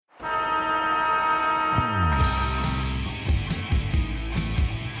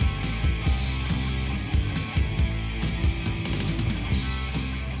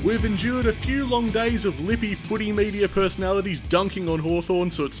We've endured a few long days of lippy footy media personalities dunking on Hawthorn,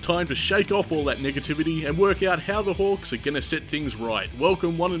 so it's time to shake off all that negativity and work out how the Hawks are going to set things right.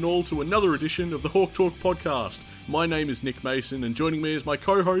 Welcome one and all to another edition of the Hawk Talk podcast. My name is Nick Mason, and joining me is my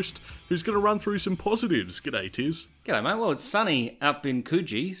co-host, who's going to run through some positives. G'day, Tiz. G'day, mate. Well, it's sunny up in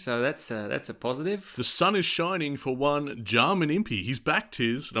Coogee, so that's a positive. The sun is shining for one Jarman Impey. He's back,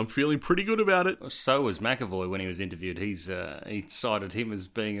 Tiz, and I'm feeling pretty good about it. So was McAvoy when he was interviewed. He cited him as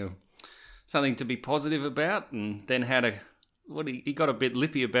being something to be positive about, and then had he got a bit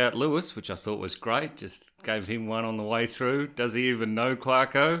lippy about Lewis, which I thought was great. Just gave him one on the way through. Does he even know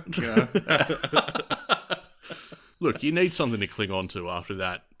Clarko? Look, you need something to cling on to after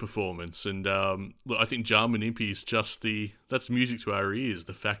that performance. And look, I think Jarman Impey is just that's music to our ears.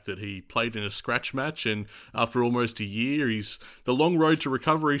 The fact that he played in a scratch match, and after almost a year, the long road to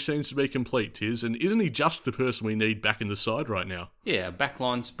recovery seems to be complete, Tiz. And isn't he just the person we need back in the side right now? Yeah,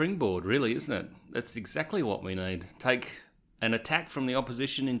 backline springboard, really, isn't it? That's exactly what we need. Take an attack from the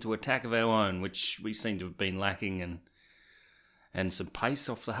opposition into attack of our own, which we seem to have been lacking, and some pace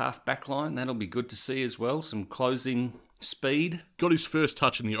off the half-back line. That'll be good to see as well. Some closing speed. Got his first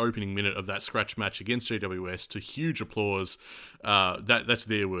touch in the opening minute of that scratch match against GWS to huge applause. That's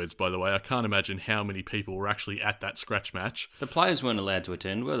their words, by the way. I can't imagine how many people were actually at that scratch match. The players weren't allowed to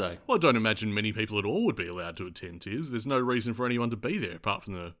attend, were they? Well, I don't imagine many people at all would be allowed to attend, Tiz. There's no reason for anyone to be there apart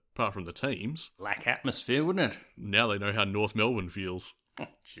from the teams. Lack atmosphere, wouldn't it? Now they know how North Melbourne feels.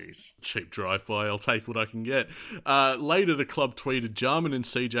 Jeez. Cheap drive-by, I'll take what I can get. Later, the club tweeted, Jarman and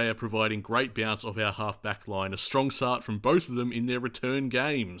CJ are providing great bounce off our half-back line. A strong start from both of them in their return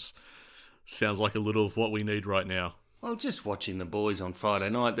games. Sounds like a little of what we need right now. Well, just watching the boys on Friday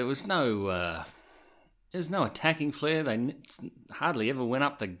night, there was no attacking flair. They hardly ever went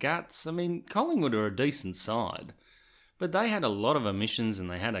up the guts. I mean, Collingwood are a decent side, but they had a lot of omissions, and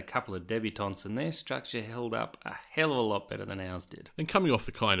they had a couple of debutants, and their structure held up a hell of a lot better than ours did. And coming off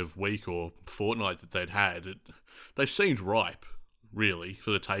the kind of week or fortnight that they'd had, they seemed ripe, really,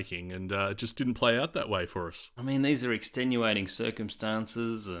 for the taking, and it just didn't play out that way for us. I mean, these are extenuating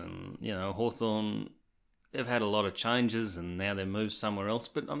circumstances, and, Hawthorn, they've had a lot of changes, and now they've moved somewhere else,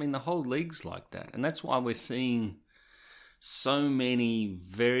 but, I mean, the whole league's like that, and that's why we're seeing so many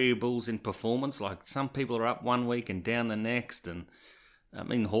variables in performance. Like, some people are up one week and down the next, and I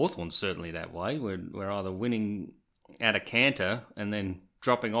mean, Hawthorn's certainly that way. We're either winning at a canter and then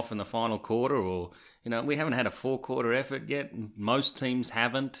dropping off in the final quarter, or we haven't had a 4-quarter effort yet. Most teams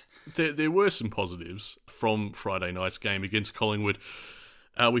haven't. There were some positives from Friday night's game against Collingwood.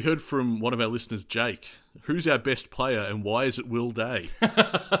 We heard from one of our listeners, Jake. Who's our best player, and why is it Will Day?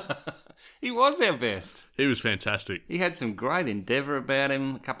 He was our best. He was fantastic. He had some great endeavour about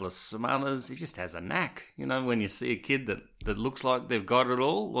him, a couple of smothers. He just has a knack. When you see a kid that looks like they've got it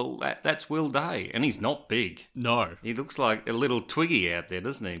all, well, that's Will Day. And he's not big. No. He looks like a little Twiggy out there,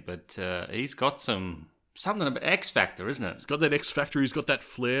 doesn't he? But he's got something about X Factor, isn't it? He's got that X Factor. He's got that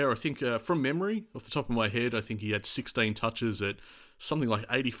flair. I think, from memory, off the top of my head, I think he had 16 touches at something like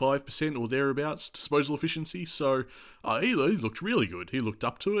 85% or thereabouts disposal efficiency. So he looked really good. He looked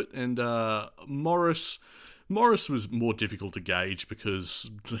up to it. And Morris was more difficult to gauge because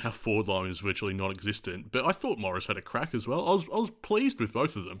our forward line is virtually non-existent. But I thought Morris had a crack as well. I was pleased with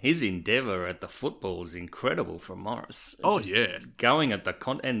both of them. His endeavour at the football is incredible from Morris. Yeah. Going at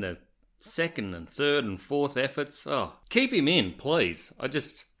and the second and third and fourth efforts. Oh, keep him in, please.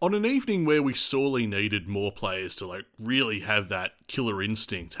 On an evening where we sorely needed more players to really have that killer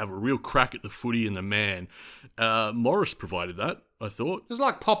instinct, have a real crack at the footy and the man, Morris provided that, I thought. It was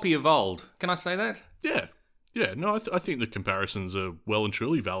like Poppy of old. Can I say that? Yeah. Yeah, no, I think the comparisons are well and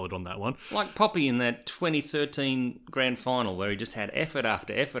truly valid on that one. Like Poppy in that 2013 grand final where he just had effort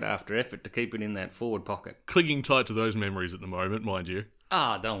after effort after effort to keep it in that forward pocket. Clinging tight to those memories at the moment, mind you.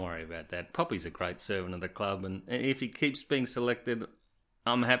 Don't worry about that. Poppy's a great servant of the club, and if he keeps being selected,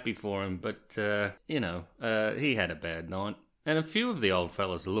 I'm happy for him. But, he had a bad night. And a few of the old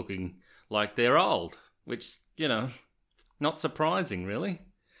fellas are looking like they're old, which, not surprising, really.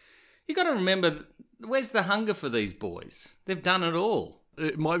 You got to remember, where's the hunger for these boys? They've done it all.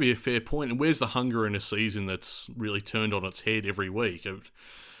 It might be a fair point. And where's the hunger in a season that's really turned on its head every week?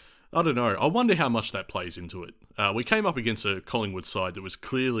 I don't know. I wonder how much that plays into it. We came up against a Collingwood side that was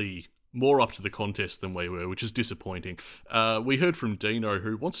clearly more up to the contest than we were, which is disappointing. We heard from Dino,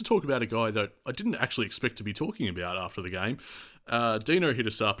 who wants to talk about a guy that I didn't actually expect to be talking about after the game. Dino hit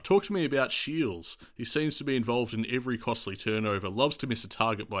us up. Talk to me about Shields. He seems to be involved in every costly turnover, loves to miss a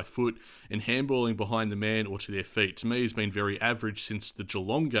target by foot, and handballing behind the man or to their feet. To me, he's been very average since the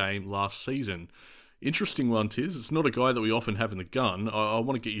Geelong game last season. Interesting one, Tiz. It's not a guy that we often have in the gun. I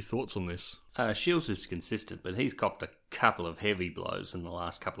want to get your thoughts on this. Shields is consistent, but he's copped a couple of heavy blows in the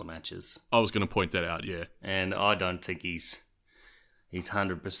last couple of matches. I was going to point that out, yeah. And I don't think he's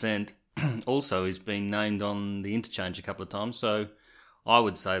 100%. Also, he's been named on the interchange a couple of times, so I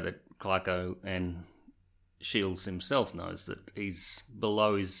would say that Clarko and Shields himself knows that he's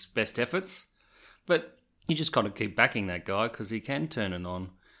below his best efforts. But you just got to keep backing that guy because he can turn it on.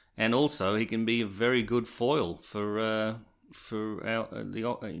 And also, he can be a very good foil for he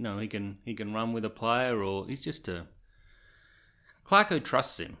can run with a player, or he's just a. Clarko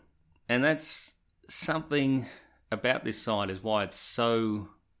trusts him, and that's something about this side is why it's so.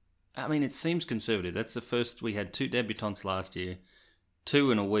 I mean, it seems conservative. That's the first we had 2 debutants last year,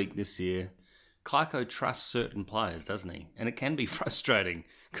 2 in a week this year. Clarko trusts certain players, doesn't he? And it can be frustrating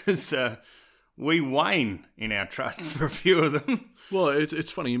because we wane in our trust for a few of them. Well,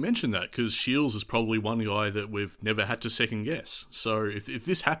 it's funny you mentioned that because Shields is probably one guy that we've never had to second guess. So if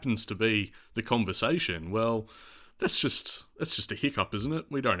this happens to be the conversation, well, that's just a hiccup, isn't it?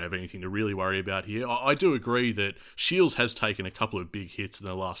 We don't have anything to really worry about here. I do agree that Shields has taken a couple of big hits in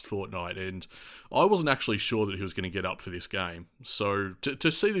the last fortnight, and I wasn't actually sure that he was going to get up for this game. So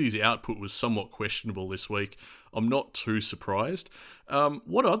to see that his output was somewhat questionable this week, I'm not too surprised.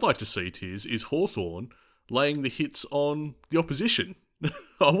 What I'd like to see, Tiz, is Hawthorn laying the hits on the opposition.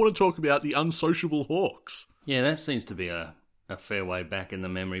 I want to talk about the unsociable Hawks. Yeah, that seems to be a fair way back in the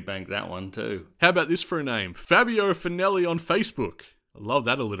memory bank, that one too. How about this for a name? Fabio Finelli on Facebook. I love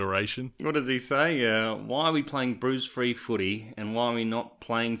that alliteration. What does he say? Why are we playing bruise-free footy and why are we not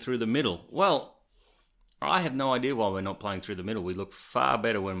playing through the middle? Well, I have no idea why we're not playing through the middle. We look far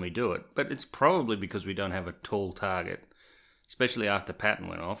better when we do it, but it's probably because we don't have a tall target, especially after Patton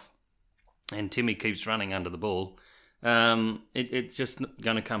went off and Timmy keeps running under the ball. It's just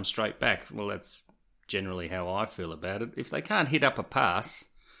going to come straight back. Well, that's generally how I feel about it. If they can't hit up a pass,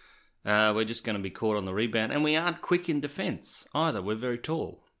 we're just going to be caught on the rebound. And we aren't quick in defence either. We're very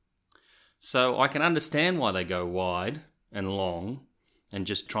tall. So I can understand why they go wide and long and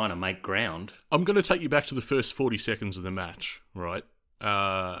just trying to make ground. I'm going to take you back to the first 40 seconds of the match, right?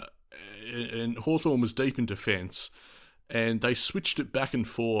 And Hawthorn was deep in defence, and they switched it back and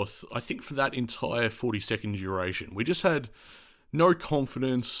forth, I think, for that entire 40-second duration. We just had no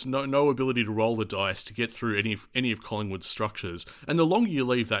confidence, no ability to roll the dice to get through any of Collingwood's structures. And the longer you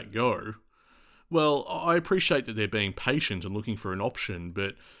leave that go, well, I appreciate that they're being patient and looking for an option,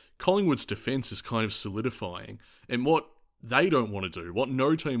 but Collingwood's defence is kind of solidifying. And what they don't want to do, what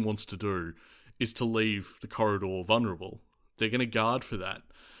no team wants to do, is to leave the corridor vulnerable. They're going to guard for that.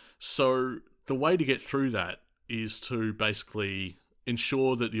 So the way to get through that is to basically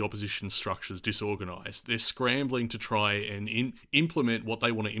ensure that the opposition structure is disorganised. They're scrambling to try and implement what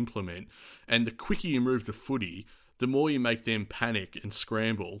they want to implement. And the quicker you move the footy, the more you make them panic and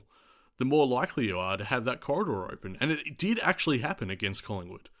scramble, the more likely you are to have that corridor open. And it did actually happen against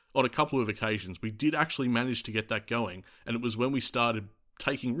Collingwood. On a couple of occasions, we did actually manage to get that going. And it was when we started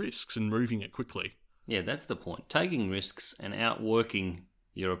taking risks and moving it quickly. Yeah, that's the point. Taking risks and outworking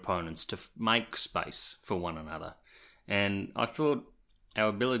your opponents to make space for one another. And I thought our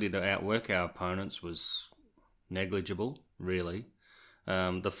ability to outwork our opponents was negligible, really.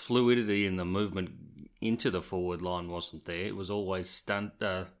 The fluidity in the movement into the forward line wasn't there. It was always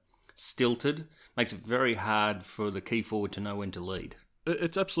stilted. Makes it very hard for the key forward to know when to lead.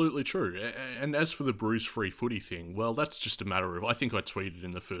 It's absolutely true. And as for the bruise-free footy thing, well, that's just a matter of... I think I tweeted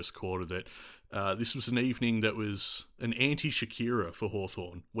in the first quarter that this was an evening that was an anti-Shakira for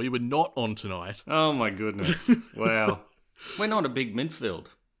Hawthorn. We were not on tonight. Oh, my goodness. Wow. We're not a big midfield.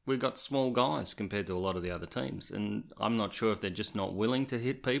 We've got small guys compared to a lot of the other teams, and I'm not sure if they're just not willing to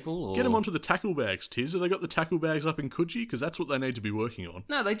hit people. Or... Get them onto the tackle bags, Tiz. Have they got the tackle bags up in Coogee? Because that's what they need to be working on.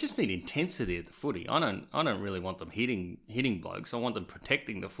 No, they just need intensity at the footy. I don't really want them hitting blokes. I want them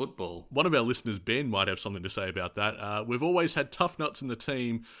protecting the football. One of our listeners, Ben, might have something to say about that. We've always had tough nuts in the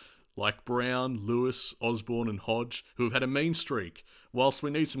team, like Brown, Lewis, Osborne and Hodge, who have had a mean streak. Whilst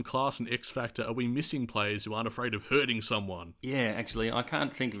we need some class and X factor, are we missing players who aren't afraid of hurting someone? Yeah, actually, I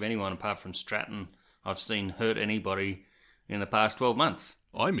can't think of anyone apart from Stratton I've seen hurt anybody in the past 12 months.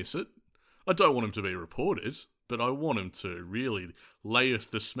 I miss it. I don't want him to be reported, but I want him to really layeth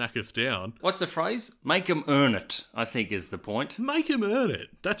the smacketh down. What's the phrase? Make him earn it, I think is the point. Make him earn it.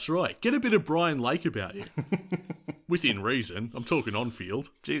 That's right. Get a bit of Brian Lake about you. Within reason. I'm talking on-field.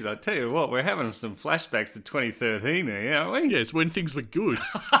 Jeez, I tell you what, we're having some flashbacks to 2013 here, aren't we? Yeah, it's when things were good.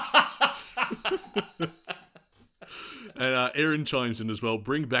 And Aaron chimes in as well.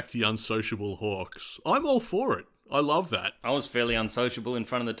 Bring back the unsociable Hawks. I'm all for it. I love that. I was fairly unsociable in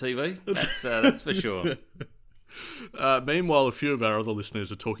front of the TV. That's for sure. Meanwhile, a few of our other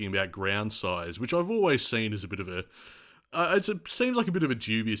listeners are talking about ground size, which I've always seen as a bit of a... it seems like a bit of a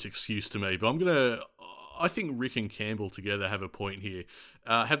dubious excuse to me, but I think Rick and Campbell together have a point here.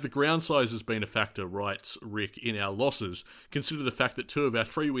 Have the ground sizes been a factor, writes Rick, in our losses? Consider the fact that 2 of our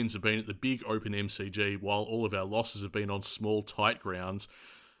 3 wins have been at the big open MCG, while all of our losses have been on small, tight grounds,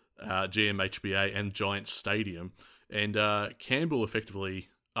 GMHBA and Giants Stadium. And Campbell effectively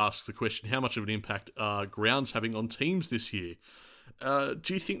asks the question, how much of an impact are grounds having on teams this year?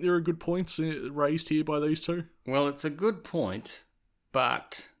 Do you think there are good points raised here by these two? Well, it's a good point,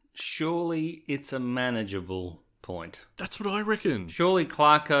 but surely it's a manageable point. That's what I reckon. Surely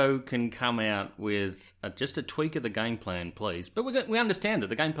Clarko can come out with just a tweak of the game plan, please. But we understand that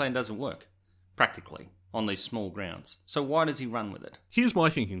the game plan doesn't work, practically, on these small grounds. So why does he run with it? Here's my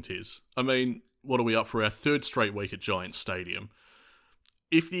thinking, Tiz. I mean, what are we up for, our 3rd straight week at Giants Stadium?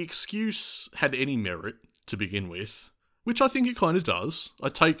 If the excuse had any merit to begin with, which I think it kind of does, I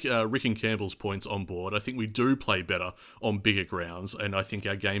take Rick and Campbell's points on board. I think we do play better on bigger grounds, and I think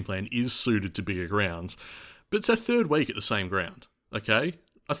our game plan is suited to bigger grounds. But it's our 3rd week at the same ground, okay?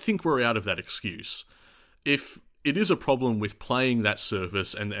 I think we're out of that excuse. If it is a problem with playing that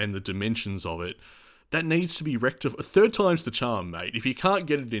surface and the dimensions of it, that needs to be rectified. 3rd time's the charm, mate. If you can't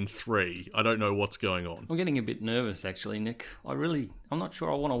get it in 3, I don't know what's going on. I'm getting a bit nervous, actually, Nick. I'm not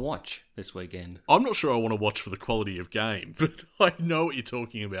sure I want to watch this weekend. I'm not sure I want to watch for the quality of game, but I know what you're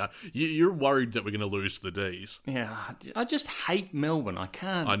talking about. You're worried that we're going to lose to the D's. Yeah, I just hate Melbourne. I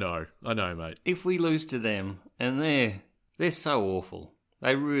can't. I know, mate. If we lose to them, and they're so awful.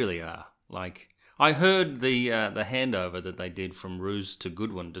 They really are. Like, I heard the handover that they did from Roos to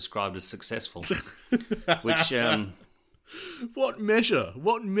Goodwin described as successful, which... What measure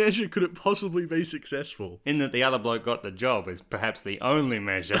could it possibly be successful? In that the other bloke got the job is perhaps the only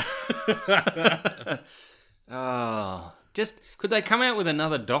measure. Could they come out with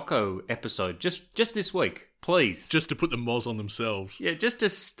another Doco episode just this week, please? Just to put the moz on themselves. Yeah, just to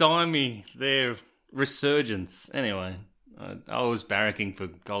stymie their resurgence. Anyway, I was barracking for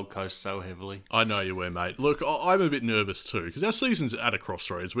Gold Coast so heavily. I know you were, mate. Look, I'm a bit nervous too, because our season's at a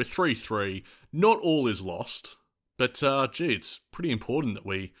crossroads. We're 3-3. Not all is lost. But, it's pretty important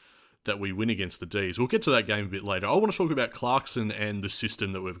that we win against the Ds. We'll get to that game a bit later. I want to talk about Clarkson and the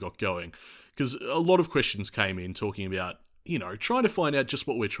system that we've got going, because a lot of questions came in talking about, trying to find out just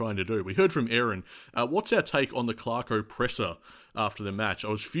what we're trying to do. We heard from Aaron. What's our take on the Clarko presser after the match? I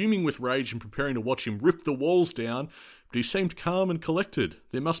was fuming with rage and preparing to watch him rip the walls down, but he seemed calm and collected.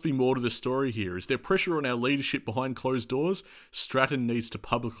 There must be more to the story here. Is there pressure on our leadership behind closed doors? Stratton needs to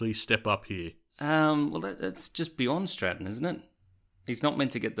publicly step up here. Well, that's just beyond Stratton, isn't it? He's not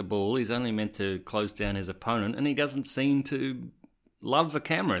meant to get the ball. He's only meant to close down his opponent, and he doesn't seem to love the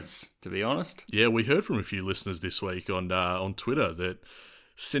cameras, to be honest. Yeah, we heard from a few listeners this week on Twitter that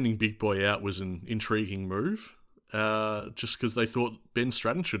sending Big Boy out was an intriguing move, just because they thought Ben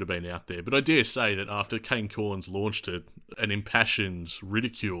Stratton should have been out there. But I dare say that after Kane Corns launched an impassioned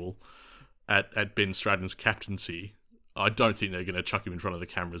ridicule at Ben Stratton's captaincy, I don't think they're going to chuck him in front of the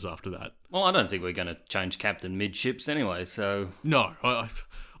cameras after that. Well, I don't think we're going to change captain midships anyway, so... No,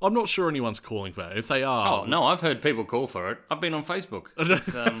 I'm not sure anyone's calling for it. If they are... Oh, no, I've heard people call for it. I've been on Facebook.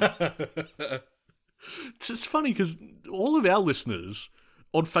 It's funny because all of our listeners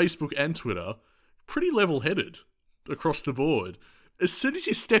on Facebook and Twitter, pretty level-headed across the board. As soon as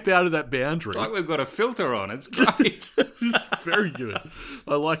you step out of that boundary... It's like we've got a filter on. It's great. It's very good.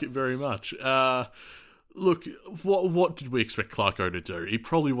 I like it very much. Look, what did we expect Clarko to do? He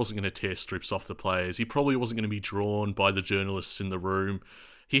probably wasn't going to tear strips off the players. He probably wasn't going to be drawn by the journalists in the room.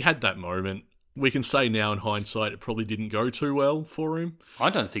 He had that moment. We can say now in hindsight it probably didn't go too well for him. I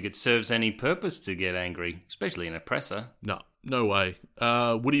don't think it serves any purpose to get angry, especially in a presser. No way.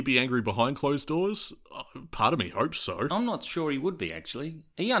 Would he be angry behind closed doors? Part of me hopes so. I'm not sure he would be, actually.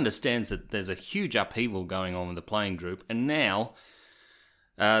 He understands that there's a huge upheaval going on with the playing group, and now...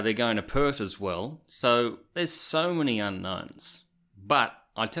 they're going to Perth as well, so there's so many unknowns. But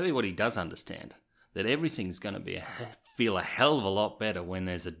I tell you what he does understand, that everything's going to feel a hell of a lot better when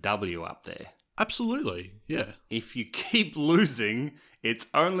there's a W up there. Absolutely, yeah. If you keep losing, it's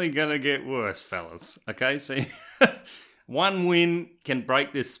only going to get worse, fellas. Okay, so one win can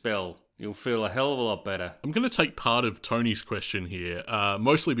break this spell. You'll feel a hell of a lot better. I'm going to take part of Tony's question here,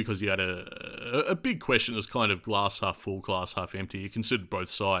 mostly because you had a big question that's kind of glass half full, glass half empty. You considered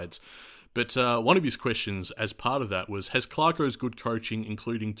both sides. But one of his questions as part of that was, has Clarko's good coaching,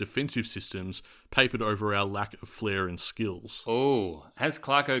 including defensive systems, papered over our lack of flair and skills? Oh, has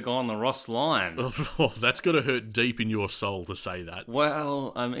Clarko gone the Ross line? Oh, that's got to hurt deep in your soul to say that.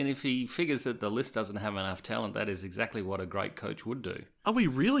 Well, I mean, if he figures that the list doesn't have enough talent, that is exactly what a great coach would do. Are we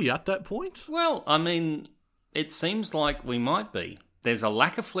really at that point? Well, I mean, it seems like we might be. There's a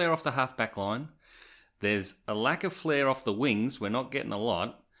lack of flair off the half-back line. There's a lack of flair off the wings. We're not getting a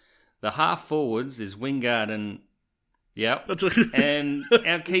lot. The half forwards is Wingard and and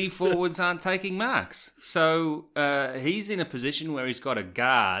our key forwards aren't taking marks. So he's in a position where he's got to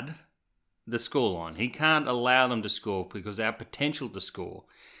guard the scoreline. He can't allow them to score because our potential to score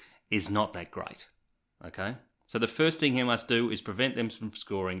is not that great. Okay? So the first thing he must do is prevent them from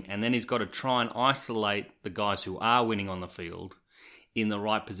scoring, and then he's got to try and isolate the guys who are winning on the field in the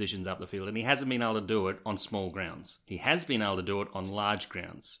right positions up the field. And he hasn't been able to do it on small grounds. He has been able to do it on large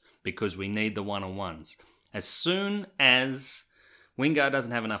grounds because we need the one-on-ones. As soon as Wingard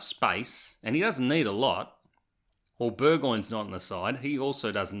doesn't have enough space, and he doesn't need a lot, or Burgoyne's not on the side, he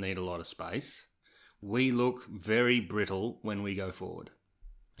also doesn't need a lot of space, we look very brittle when we go forward.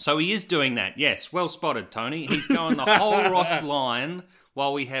 So he is doing that, yes. Well spotted, Tony. He's going the whole Ross line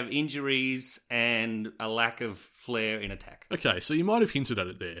while we have injuries and a lack of flair in attack. Okay, so you might have hinted at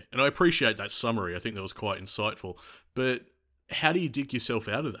it there, and I appreciate that summary. I think that was quite insightful. But how do you dig yourself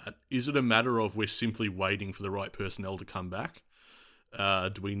out of that? Is it a matter of we're simply waiting for the right personnel to come back?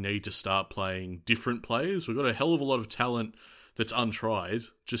 Do we need to start playing different players? We've got a hell of a lot of talent that's untried,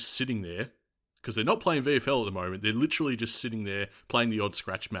 just sitting there, because they're not playing VFL at the moment. They're literally just sitting there playing the odd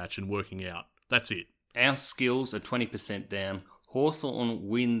scratch match and working out. That's it. Our skills are 20% down. Hawthorn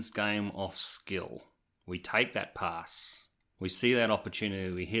wins game off skill. We take that pass. We see that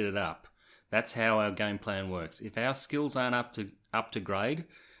opportunity. We hit it up. That's how our game plan works. If our skills aren't up to grade,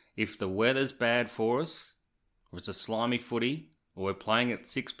 if the weather's bad for us, or it's a slimy footy, or we're playing at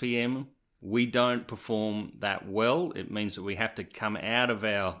 6 p.m, we don't perform that well. It means that we have to come out of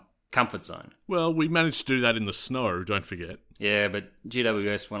our comfort zone. Well, we managed to do that in the snow, don't forget. Yeah, but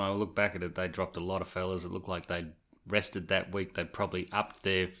GWS, when I look back at it, they dropped a lot of fellas. It looked like they'd rested that week. They'd probably upped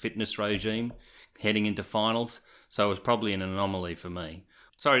their fitness regime heading into finals. So it was probably an anomaly for me.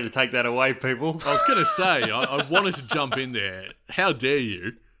 Sorry to take that away, people. I was going to say, I wanted to jump in there. How dare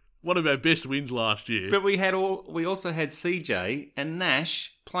you? One of our best wins last year. But we also had CJ and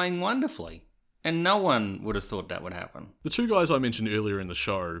Nash playing wonderfully. And no one would have thought that would happen. The two guys I mentioned earlier in the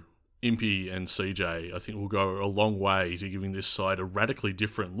show, Impey and CJ, I think will go a long way to giving this side a radically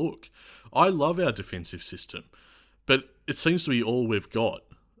different look. I love our defensive system, but it seems to be all we've got.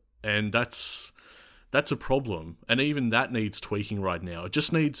 And that's a problem. And even that needs tweaking right now.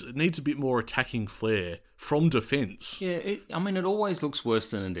 It needs a bit more attacking flair from defence. Yeah, it always looks worse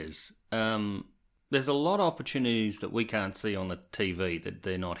than it is. There's a lot of opportunities that we can't see on the TV that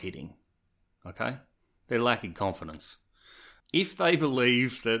they're not hitting. Okay? They're lacking confidence. If they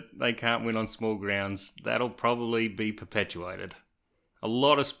believe that they can't win on small grounds, that'll probably be perpetuated. A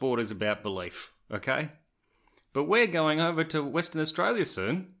lot of sport is about belief, okay? But we're going over to Western Australia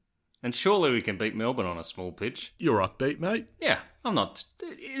soon, and surely we can beat Melbourne on a small pitch. You're upbeat, mate. Yeah, I'm not.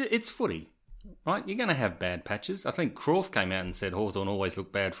 It's footy, right? You're going to have bad patches. I think Croft came out and said Hawthorn always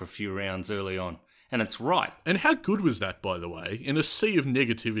looked bad for a few rounds early on, and it's right. And how good was that, by the way? In a sea of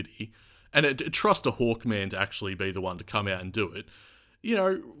negativity, and trust a Hawkman to actually be the one to come out and do it. You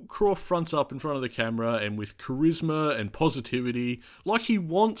know, Croft fronts up in front of the camera and with charisma and positivity, like he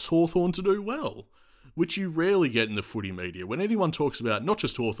wants Hawthorn to do well, which you rarely get in the footy media. When anyone talks about, not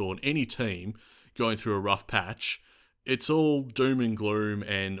just Hawthorn, any team going through a rough patch, it's all doom and gloom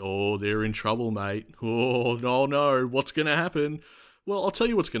and, oh, they're in trouble, mate. Oh, no, what's going to happen? Well, I'll tell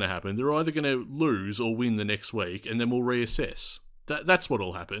you what's going to happen. They're either going to lose or win the next week, and then we'll reassess. That's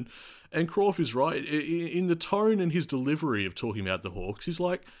what'll happen. And Croft is right. In the tone and his delivery of talking about the Hawks, he's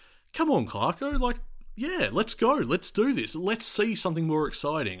like, come on, Clarko, like, yeah, let's go. Let's do this. Let's see something more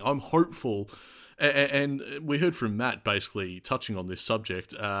exciting. I'm hopeful. And we heard from Matt basically touching on this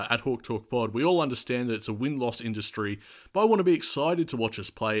subject at Hawk Talk Pod. We all understand that it's a win-loss industry, but I want to be excited to watch us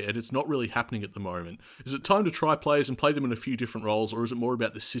play, and it's not really happening at the moment. Is it time to try players and play them in a few different roles, or is it more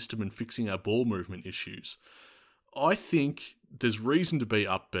about the system and fixing our ball movement issues? I think there's reason to be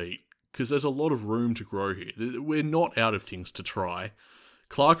upbeat, because there's a lot of room to grow here. We're not out of things to try.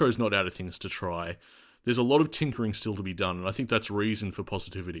 Clarko's not out of things to try. There's a lot of tinkering still to be done, and I think that's reason for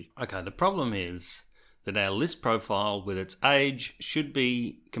positivity. Okay, the problem is that our list profile with its age should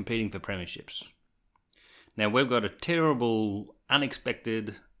be competing for premierships. Now, we've got a terrible,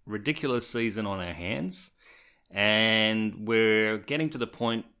 unexpected, ridiculous season on our hands, and we're getting to the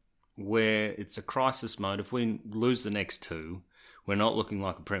point where it's a crisis mode. If we lose the next two, we're not looking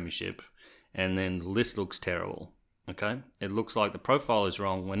like a premiership, and then the list looks terrible. Okay, it looks like the profile is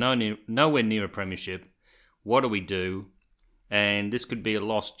wrong. We're nowhere near a premiership. What do we do? And this could be a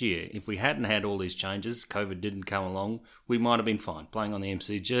lost year. If we hadn't had all these changes, COVID didn't come along, we might have been fine, playing on the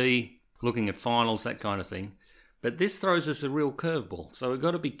MCG, looking at finals, that kind of thing. But this throws us a real curveball. So we've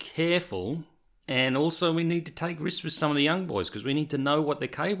got to be careful. And also we need to take risks with some of the young boys because we need to know what they're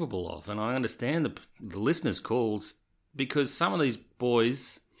capable of. And I understand the listeners' calls because some of these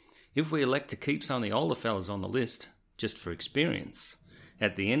boys, if we elect to keep some of the older fellas on the list just for experience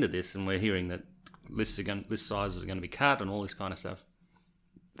at the end of this, and we're hearing that list sizes are going to be cut and all this kind of stuff,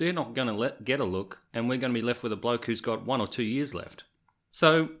 they're not going to get a look, and we're going to be left with a bloke who's got 1 or 2 years left.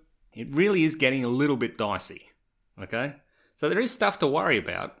 So it really is getting a little bit dicey, okay? So there is stuff to worry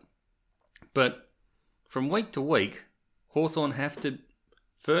about, but from week to week, Hawthorn have to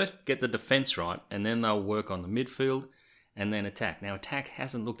first get the defence right, and then they'll work on the midfield and then attack. Now, attack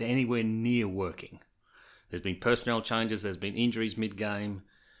hasn't looked anywhere near working. There's been personnel changes, there's been injuries mid-game,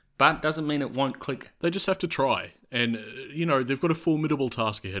 but doesn't mean it won't click. They just have to try. And, they've got a formidable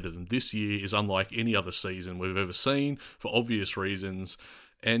task ahead of them. This year is unlike any other season we've ever seen, for obvious reasons.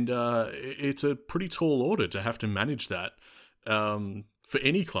 And it's a pretty tall order to have to manage that for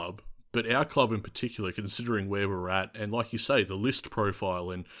any club, but our club in particular, considering where we're at. And like you say, the list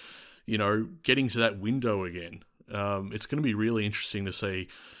profile and, getting to that window again. It's going to be really interesting to see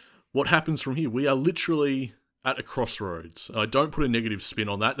what happens from here. We are literally at a crossroads. I don't put a negative spin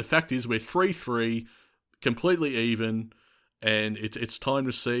on that. The fact is we're 3-3, completely even, and it's time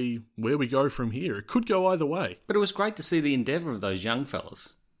to see where we go from here. It could go either way. But it was great to see the endeavour of those young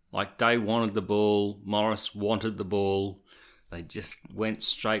fellas. Like, Day wanted the ball, Morris wanted the ball. They just went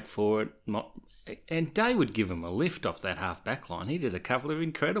straight for it. And Day would give him a lift off that half-back line. He did a couple of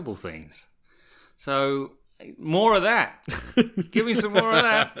incredible things. So, more of that. Give me some more of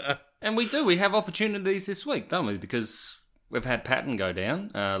that. And we do. We have opportunities this week, don't we? Because we've had Patton go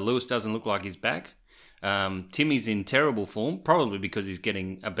down. Lewis doesn't look like he's back. Timmy's in terrible form, probably because he's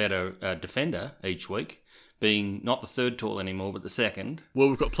getting a better defender each week, being not the third tall anymore, but the second. Well,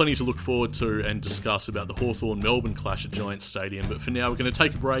 we've got plenty to look forward to and discuss about the Hawthorn-Melbourne clash at Giants Stadium. But for now, we're going to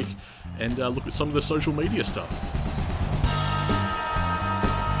take a break and look at some of the social media stuff.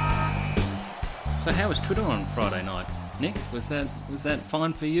 So how was Twitter on Friday night, Nick? Was that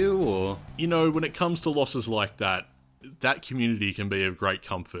fine for you, or? When it comes to losses like that, that community can be of great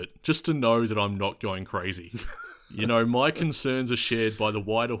comfort, just to know that I'm not going crazy. My concerns are shared by the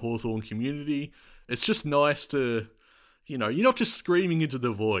wider Hawthorn community. It's just nice to, you're not just screaming into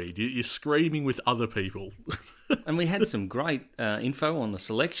the void, you're screaming with other people. And we had some great info on the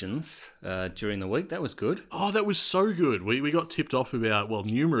selections during the week. That was good. Oh, that was so good. We got tipped off about,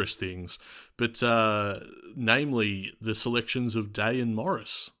 numerous things, but namely the selections of Day and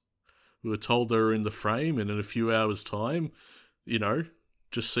Morris. We were told they were in the frame, and in a few hours' time,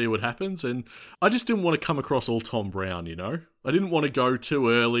 just see what happens. And I just didn't want to come across all Tom Brown, I didn't want to go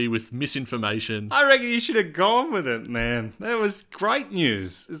too early with misinformation. I reckon you should have gone with it, man. That was great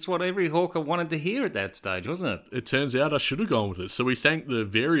news. It's what every Hawker wanted to hear at that stage, wasn't it? It turns out I should have gone with it. So we thank the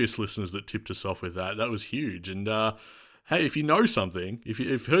various listeners that tipped us off with that. That was huge. And hey, if you know something, if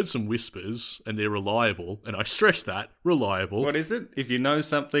you've heard some whispers and they're reliable, and I stress that, reliable. What is it? If you know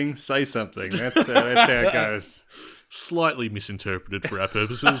something, say something. That's how it goes. Slightly misinterpreted for our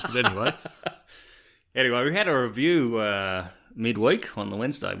purposes, but anyway. Anyway, we had a review midweek on the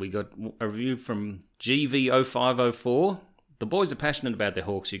Wednesday. We got a review from GV0504. The boys are passionate about their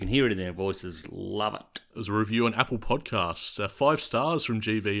Hawks. You can hear it in their voices. Love it. It was a review on Apple Podcasts. 5 stars from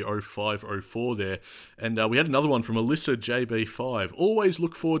GV0504 there. And we had another one from Alyssa JB5. Always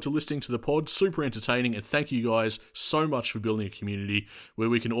look forward to listening to the pod. Super entertaining. And thank you guys so much for building a community where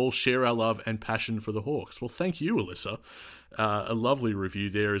we can all share our love and passion for the Hawks. Well, thank you, Alyssa. A lovely review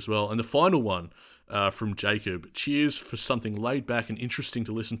there as well. And the final one from Jacob. Cheers for something laid back and interesting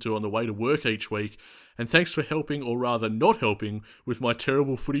to listen to on the way to work each week. And thanks for helping, or rather not helping, with my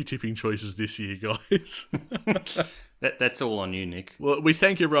terrible footy tipping choices this year, guys. That's all on you, Nick. Well, we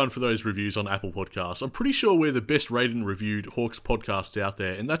thank everyone for those reviews on Apple Podcasts. I'm pretty sure we're the best rated and reviewed Hawks podcast out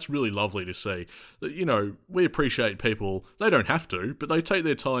there, and that's really lovely to see. We appreciate people. They don't have to, but they take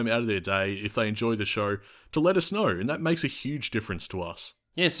their time out of their day, if they enjoy the show, to let us know, and that makes a huge difference to us.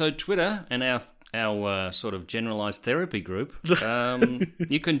 Yeah, so Twitter and our our sort of generalised therapy group.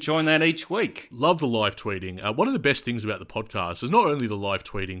 You can join that each week. Love the live tweeting. One of the best things about the podcast is not only the live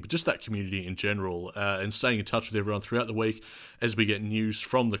tweeting, but just that community in general, and staying in touch with everyone throughout the week as we get news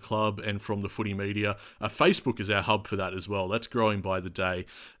from the club and from the footy media. Facebook is our hub for that as well. That's growing by the day.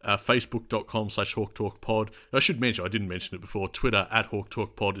 Facebook.com/HawkTalkPod. I should mention, I didn't mention it before, Twitter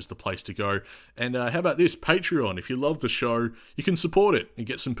 @HawkTalkPod is the place to go. And how about this? Patreon. If you love the show, you can support it and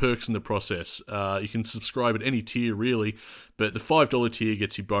get some perks in the process. You can subscribe at any tier, really, but the $5 tier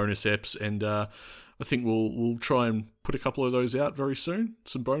gets you bonus eps, and I think we'll try and put a couple of those out very soon,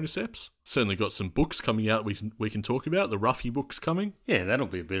 some bonus eps. Certainly got some books coming out we can talk about, the Ruffy books coming. Yeah, that'll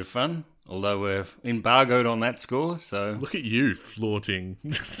be a bit of fun, although we're embargoed on that score, so... Look at you, flaunting.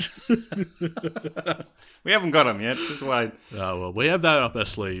 We haven't got them yet, just wait. Oh, well, we have that up our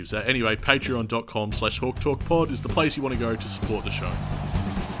sleeves. Anyway, patreon.com/HawkTalkPod is the place you want to go to support the show.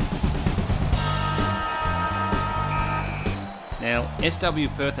 Now, SW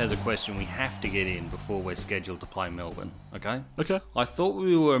Perth has a question we have to get in before we're scheduled to play Melbourne, okay? Okay. I thought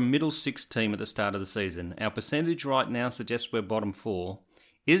we were a middle six team at the start of the season. Our percentage right now suggests we're bottom four.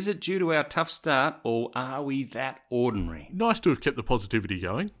 Is it due to our tough start, or are we that ordinary? Nice to have kept the positivity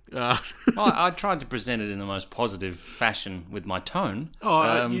going. I tried to present it in the most positive fashion with my tone.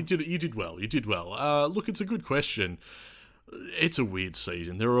 You did well. You did well. Look, it's a good question. It's a weird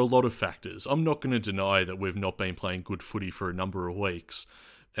season. There are a lot of factors. I'm not going to deny that we've not been playing good footy for a number of weeks.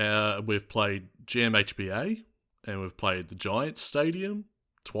 We've played GMHBA, and we've played the Giants Stadium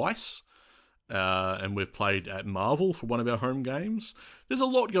twice, and we've played at Marvel for one of our home games. There's a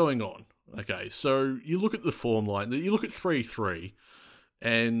lot going on. Okay, so you look at the form line, you look at 3-3,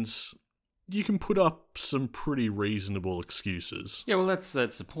 and you can put up some pretty reasonable excuses. Yeah, well, that's the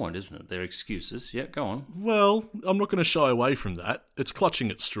point, isn't it? They're excuses. Yeah, go on. Well, I'm not going to shy away from that. It's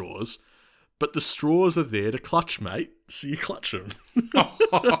clutching at straws. But the straws are there to clutch, mate. So you clutch them.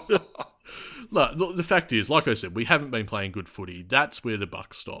 Look, the fact is, like I said, we haven't been playing good footy. That's where the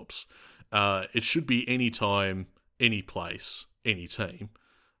buck stops. It should be any time, any place, any team.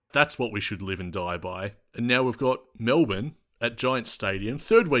 That's what we should live and die by. And now we've got Melbourne at Giants Stadium,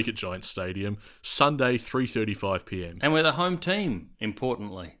 third week at Giants Stadium, Sunday, 3:35pm. And we're the home team,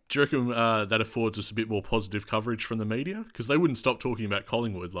 importantly. Do you reckon that affords us a bit more positive coverage from the media? Because they wouldn't stop talking about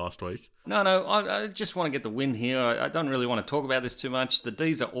Collingwood last week. No, I just want to get the win here. I don't really want to talk about this too much. The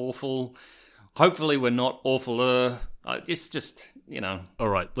D's are awful. Hopefully we're not awfuler. It's just, All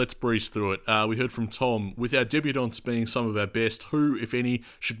right, let's breeze through it. We heard from Tom, with our debutants being some of our best, who, if any,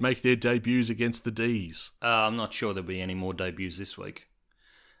 should make their debuts against the D's? I'm not sure there'll be any more debuts this week.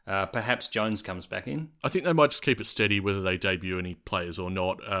 Perhaps Jones comes back in. I think they might just keep it steady whether they debut any players or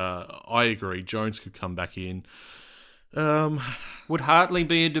not. I agree, Jones could come back in. Would Hartley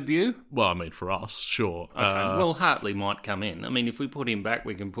be a debut? Well, I mean, for us, sure. Okay. Well, Hartley might come in. I mean, if we put him back,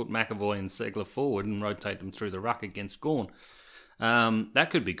 we can put McAvoy and Segler forward and rotate them through the ruck against Gawn. That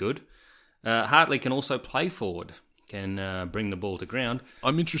could be good. Hartley can also play forward, can bring the ball to ground.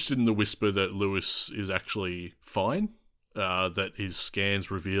 I'm interested in the whisper that Lewis is actually fine, that his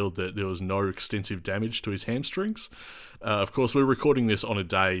scans revealed that there was no extensive damage to his hamstrings. Of course, we're recording this on a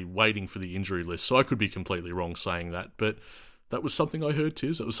day waiting for the injury list, so I could be completely wrong saying that, but that was something I heard,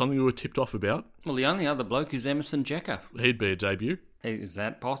 Tiz. That was something we were tipped off about. Well, the only other bloke is Emerson Jecker. He'd be a debut. Is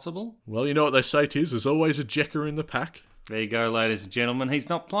that possible? Well, you know what they say, Tiz. There's always a Jecker in the pack. There you go, ladies and gentlemen. He's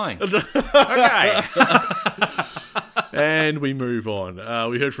not playing. Okay. And we move on.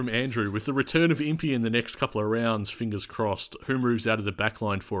 We heard from Andrew. With the return of Impey in the next couple of rounds, fingers crossed, who moves out of the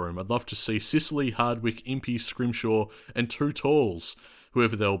backline for him? I'd love to see Sicily, Hardwick, Impey, Scrimshaw, and two talls,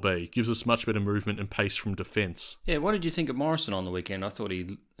 whoever they'll be. Gives us much better movement and pace from defence. Yeah, what did you think of Morrison on the weekend? I thought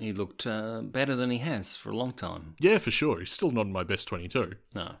he looked better than he has for a long time. Yeah, for sure. He's still not in my best 22.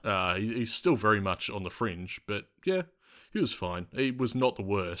 No. He's still very much on the fringe, but yeah, he was fine. He was not the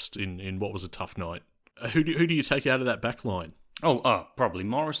worst in what was a tough night. Who do you take out of that back line? Oh, probably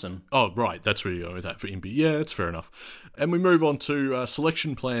Morrison. Oh, right. That's where you go with that for Impey. Yeah, that's fair enough. And we move on to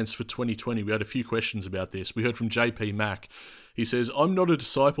selection plans for 2020. We had a few questions about this. We heard from JP Mack. He says, I'm not a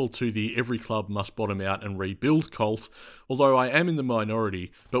disciple to the every club must bottom out and rebuild cult, although I am in the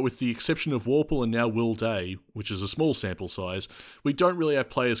minority, but with the exception of Warple and now Will Day, which is a small sample size, we don't really have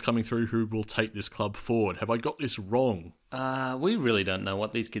players coming through who will take this club forward. Have I got this wrong? We really don't know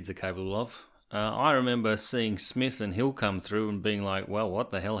what these kids are capable of. I remember seeing Smith and Hill come through and being like, well,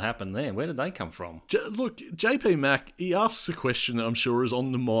 what the hell happened there? Where did they come from? Look, JP Mack, he asks a question that I'm sure is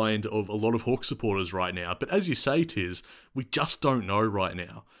on the mind of a lot of Hawk supporters right now. But as you say, Tiz, we just don't know right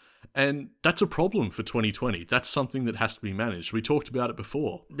now. And that's a problem for 2020. That's something that has to be managed. We talked about it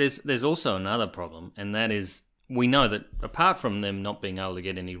before. There's also another problem, and that is we know that apart from them not being able to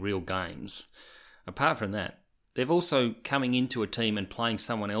get any real games, apart from that, they've also coming into a team and playing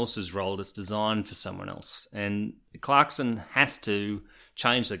someone else's role that's designed for someone else. And Clarkson has to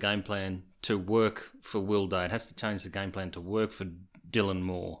change the game plan to work for Will Day. It has to change the game plan to work for Dylan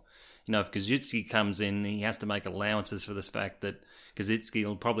Moore. You know, if Kozitzki comes in, he has to make allowances for the fact that Kozitzki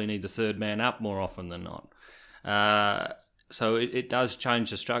will probably need the third man up more often than not. So it does change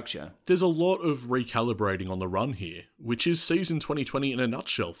the structure. There's a lot of recalibrating on the run here, which is season 2020 in a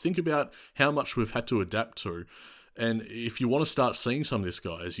nutshell. Think about how much we've had to adapt to. And if you want to start seeing some of this,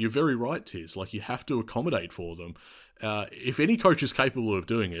 guys, you're very right, Tiz. Like, you have to accommodate for them. If any coach is capable of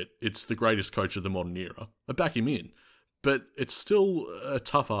doing it, it's the greatest coach of the modern era. I back him in. But it's still a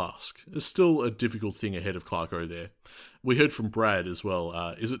tough ask. It's still a difficult thing ahead of Clarko there. We heard from Brad as well.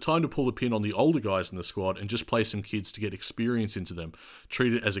 Is it time to pull the pin on the older guys in the squad and just play some kids to get experience into them?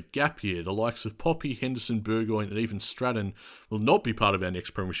 Treat it as a gap year. The likes of Poppy, Henderson, Burgoyne and even Stratton will not be part of our next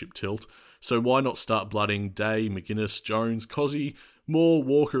premiership tilt. So why not start blooding Day, McGuinness, Jones, Cozzy, Moore,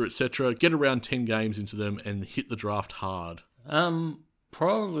 Walker, etc. Get around 10 games into them and hit the draft hard.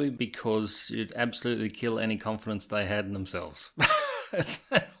 Probably because it'd absolutely kill any confidence they had in themselves.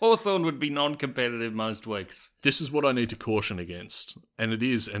 Hawthorn would be non-competitive most weeks. This is what I need to caution against. And it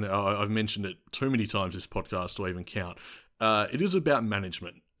is, and I've mentioned it too many times this podcast to even count. It is about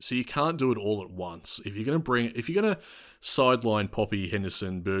management. So you can't do it all at once. If you're going to sideline Poppy,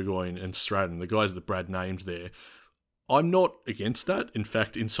 Henderson, Burgoyne and Stratton, the guys that Brad named there, I'm not against that. In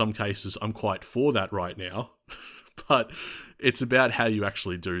fact, in some cases, I'm quite for that right now. But it's about how you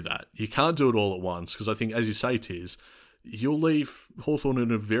actually do that. You can't do it all at once, because I think, as you say, Tiz, you'll leave Hawthorn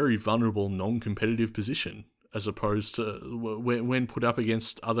in a very vulnerable, non-competitive position, as opposed to when put up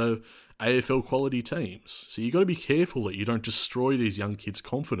against other AFL quality teams. So you've got to be careful that you don't destroy these young kids'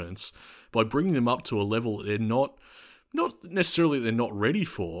 confidence by bringing them up to a level that they're not necessarily they're not ready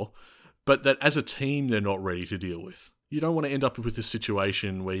for, but that as a team they're not ready to deal with. You don't want to end up with this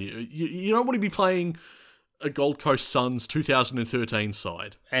situation where you don't want to be playing a Gold Coast Suns 2013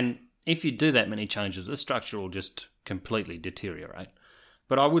 side. And if you do that many changes, the structure will just completely deteriorate.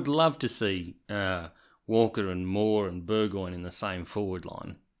 But I would love to see Walker and Moore and Burgoyne in the same forward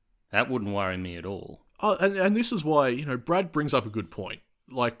line. That wouldn't worry me at all. Oh, and this is why, Brad brings up a good point.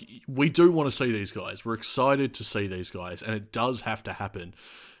 Like, we do want to see these guys. We're excited to see these guys, and it does have to happen.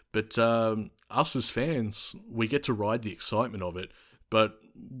 But us as fans, we get to ride the excitement of it, but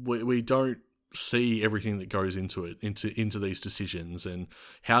we don't see everything that goes into it, into these decisions, and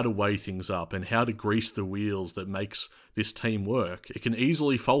how to weigh things up and how to grease the wheels that makes this team work. It can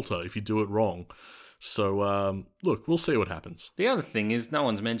easily falter if you do it wrong. So, look, we'll see what happens. The other thing is, no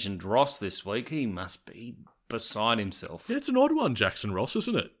one's mentioned Ross this week. He must be beside himself. Yeah, it's an odd one, Jackson Ross,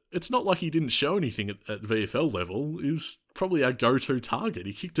 isn't it? It's not like he didn't show anything at VFL level. He was probably our go-to target.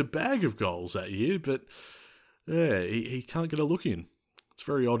 He kicked a bag of goals that year, but yeah, he can't get a look in. It's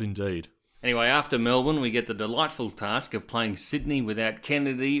very odd indeed. Anyway, after Melbourne, we get the delightful task of playing Sydney without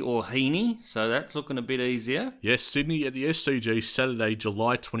Kennedy or Heaney, so that's looking a bit easier. Yes, Sydney at the SCG, Saturday,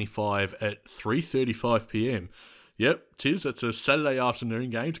 July 25 at 3:35pm. Yep, Tiz, that's a Saturday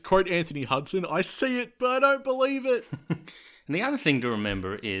afternoon game. To quote Anthony Hudson, I see it, but I don't believe it. And the other thing to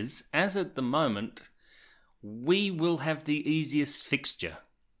remember is, as at the moment, we will have the easiest fixture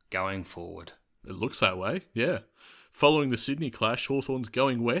going forward. It looks that way, yeah. Following the Sydney clash, Hawthorn's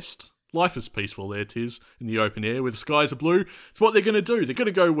going west. Life is peaceful there, Tiz, in the open air where the skies are blue. It's what they're going to do. They're going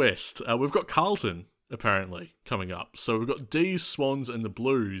to go west. We've got Carlton, apparently, coming up. So we've got D's, Swans and the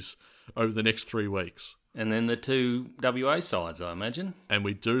Blues over the next 3 weeks. And then the two WA sides, I imagine. And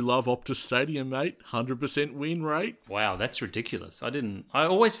we do love Optus Stadium, mate. 100% win rate. Wow, that's ridiculous. I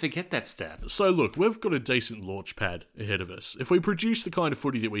always forget that stat. So look, we've got a decent launch pad ahead of us. If we produce the kind of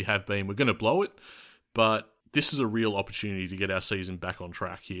footy that we have been, we're going to blow it. But this is a real opportunity to get our season back on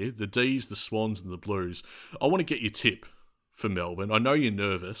track here. The D's, the Swans and the Blues. I want to get your tip for Melbourne. I know you're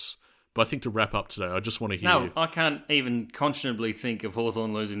nervous, but I think to wrap up today, I just want to hear you. No, I can't even conscionably think of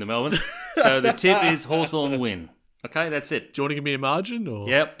Hawthorn losing to Melbourne. So the tip is Hawthorn win. Okay, that's it. Do you want to give me a margin? Or?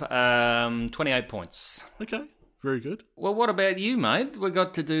 Yep, 28 points. Okay, very good. Well, what about you, mate? We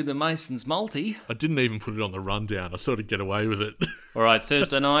got to do the Masons multi. I didn't even put it on the rundown. I thought I'd get away with it. All right,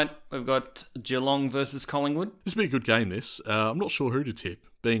 Thursday night, we've got Geelong versus Collingwood. This will be a good game, this. I'm not sure who to tip,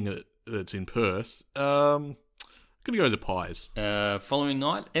 being that it's in Perth. I'm going to go the Pies. Following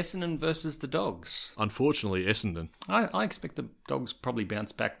night, Essendon versus the Dogs. Unfortunately, Essendon. I expect the Dogs probably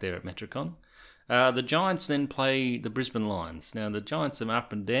bounce back there at Metricon. The Giants then play the Brisbane Lions. Now, the Giants are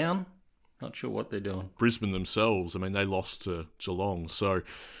up and down. Not sure what they're doing. Brisbane themselves, I mean, they lost to Geelong, so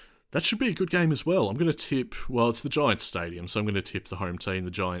that should be a good game as well. I'm going to tip, well, it's the Giants Stadium, so I'm going to tip the home team, the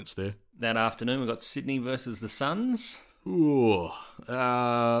Giants there. That afternoon, we've got Sydney versus the Suns. Ooh,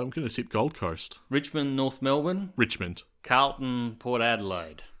 I'm going to tip Gold Coast. Richmond, North Melbourne. Richmond. Carlton, Port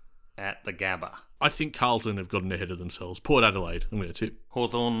Adelaide at the Gabba. I think Carlton have gotten ahead of themselves. Port Adelaide, I'm going to tip.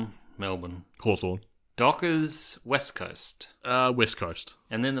 Hawthorn, Melbourne. Hawthorn. Dockers, West Coast. West Coast.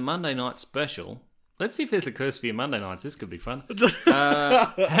 And then the Monday night special. Let's see if there's a curse for your Monday nights. This could be fun.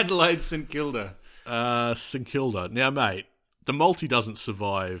 Adelaide, St Kilda. St Kilda. Now, mate, the multi doesn't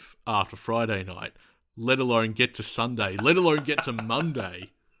survive after Friday night, let alone get to Sunday, let alone get to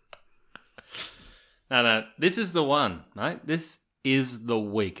Monday. No, this is the one, mate. This is the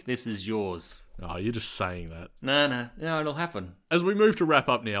week. This is yours. Oh, you're just saying that. No, it'll happen. As we move to wrap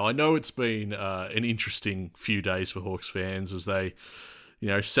up now, I know it's been an interesting few days for Hawks fans as they,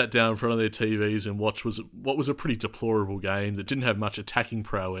 sat down in front of their TVs and watched what was a pretty deplorable game that didn't have much attacking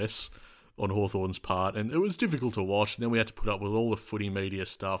prowess on Hawthorn's part, and it was difficult to watch, and then we had to put up with all the footy media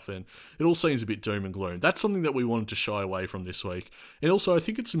stuff, and it all seems a bit doom and gloom. That's something that we wanted to shy away from this week. And also, I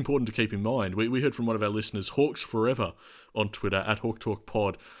think it's important to keep in mind, we heard from one of our listeners, Hawks Forever, on Twitter, at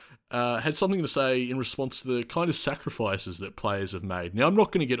HawkTalkPod, had something to say in response to the kind of sacrifices that players have made. Now, I'm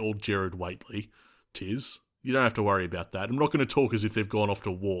not going to get all Gerard Whateley, Tiz. You don't have to worry about that. I'm not going to talk as if they've gone off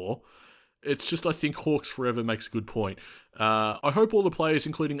to war. It's just I think Hawks Forever makes a good point. I hope all the players,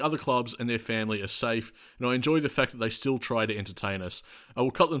 including other clubs and their family, are safe, and I enjoy the fact that they still try to entertain us. I will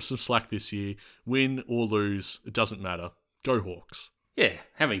cut them some slack this year. Win or lose, it doesn't matter. Go Hawks. Yeah,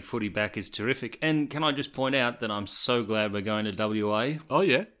 having footy back is terrific. And can I just point out that I'm so glad we're going to WA? Oh,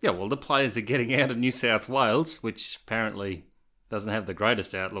 yeah? Yeah, well, the players are getting out of New South Wales, which apparently doesn't have the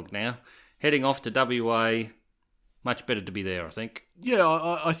greatest outlook now. Heading off to WA, much better to be there, I think. Yeah,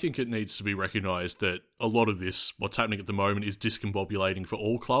 I think it needs to be recognised that a lot of this, what's happening at the moment, is discombobulating for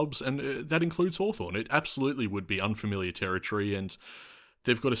all clubs, and that includes Hawthorn. It absolutely would be unfamiliar territory, and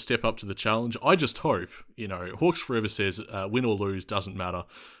they've got to step up to the challenge. I just hope, Hawks Forever says win or lose, doesn't matter.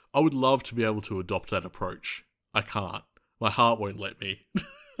 I would love to be able to adopt that approach. I can't. My heart won't let me.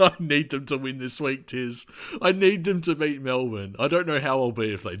 I need them to win this week, Tiz. I need them to beat Melbourne. I don't know how I'll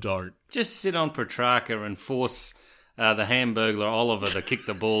be if they don't. Just sit on Petrarca and force the Hamburglar Oliver to kick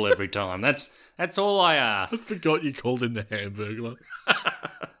the ball every time. That's all I ask. I forgot you called him the Hamburglar.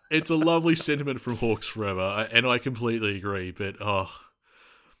 It's a lovely sentiment from Hawks Forever, and I completely agree, but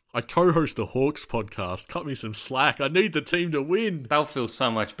I co-host a Hawks podcast. Cut me some slack. I need the team to win. They'll feel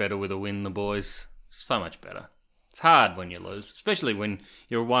so much better with a win, the boys. So much better. It's hard when you lose, especially when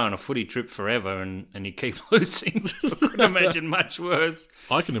you're away on a footy trip forever and you keep losing. I couldn't imagine much worse.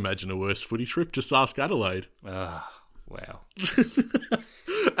 I can imagine a worse footy trip. Just ask Adelaide. Wow.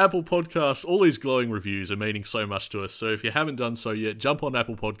 Apple Podcasts, all these glowing reviews are meaning so much to us. So if you haven't done so yet, jump on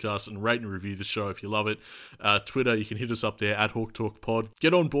Apple Podcasts and rate and review the show if you love it. Twitter, you can hit us up there at HawkTalkPod.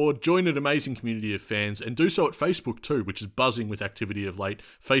 Get on board, join an amazing community of fans, and do so at Facebook too, which is buzzing with activity of late.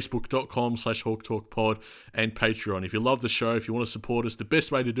 Facebook.com/HawkTalkPod and Patreon. If you love the show, if you want to support us, the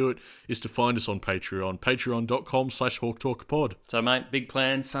best way to do it is to find us on Patreon. Patreon.com/HawkTalkPod. So mate, big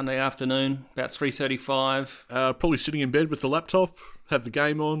plans Sunday afternoon, about 3:35. Probably sitting in bed with the laptop. Have the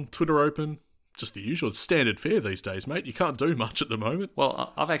game on, Twitter open, just the usual. It's standard fare these days, mate. You can't do much at the moment.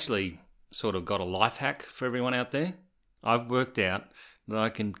 Well, I've actually sort of got a life hack for everyone out there. I've worked out that I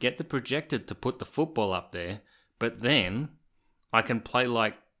can get the projector to put the football up there, but then I can play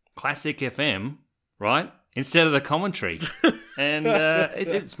like Classic FM, right, instead of the commentary. And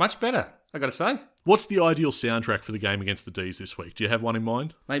it's much better, I got to say. What's the ideal soundtrack for the game against the D's this week? Do you have one in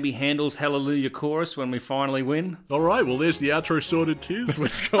mind? Maybe Handel's Hallelujah Chorus when we finally win. All right, well, there's the outro sorted, Tiz.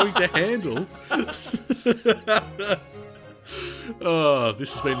 We're going to Handel.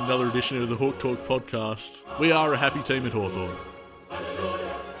 This has been another edition of the Hawk Talk podcast. We are a happy team at Hawthorn.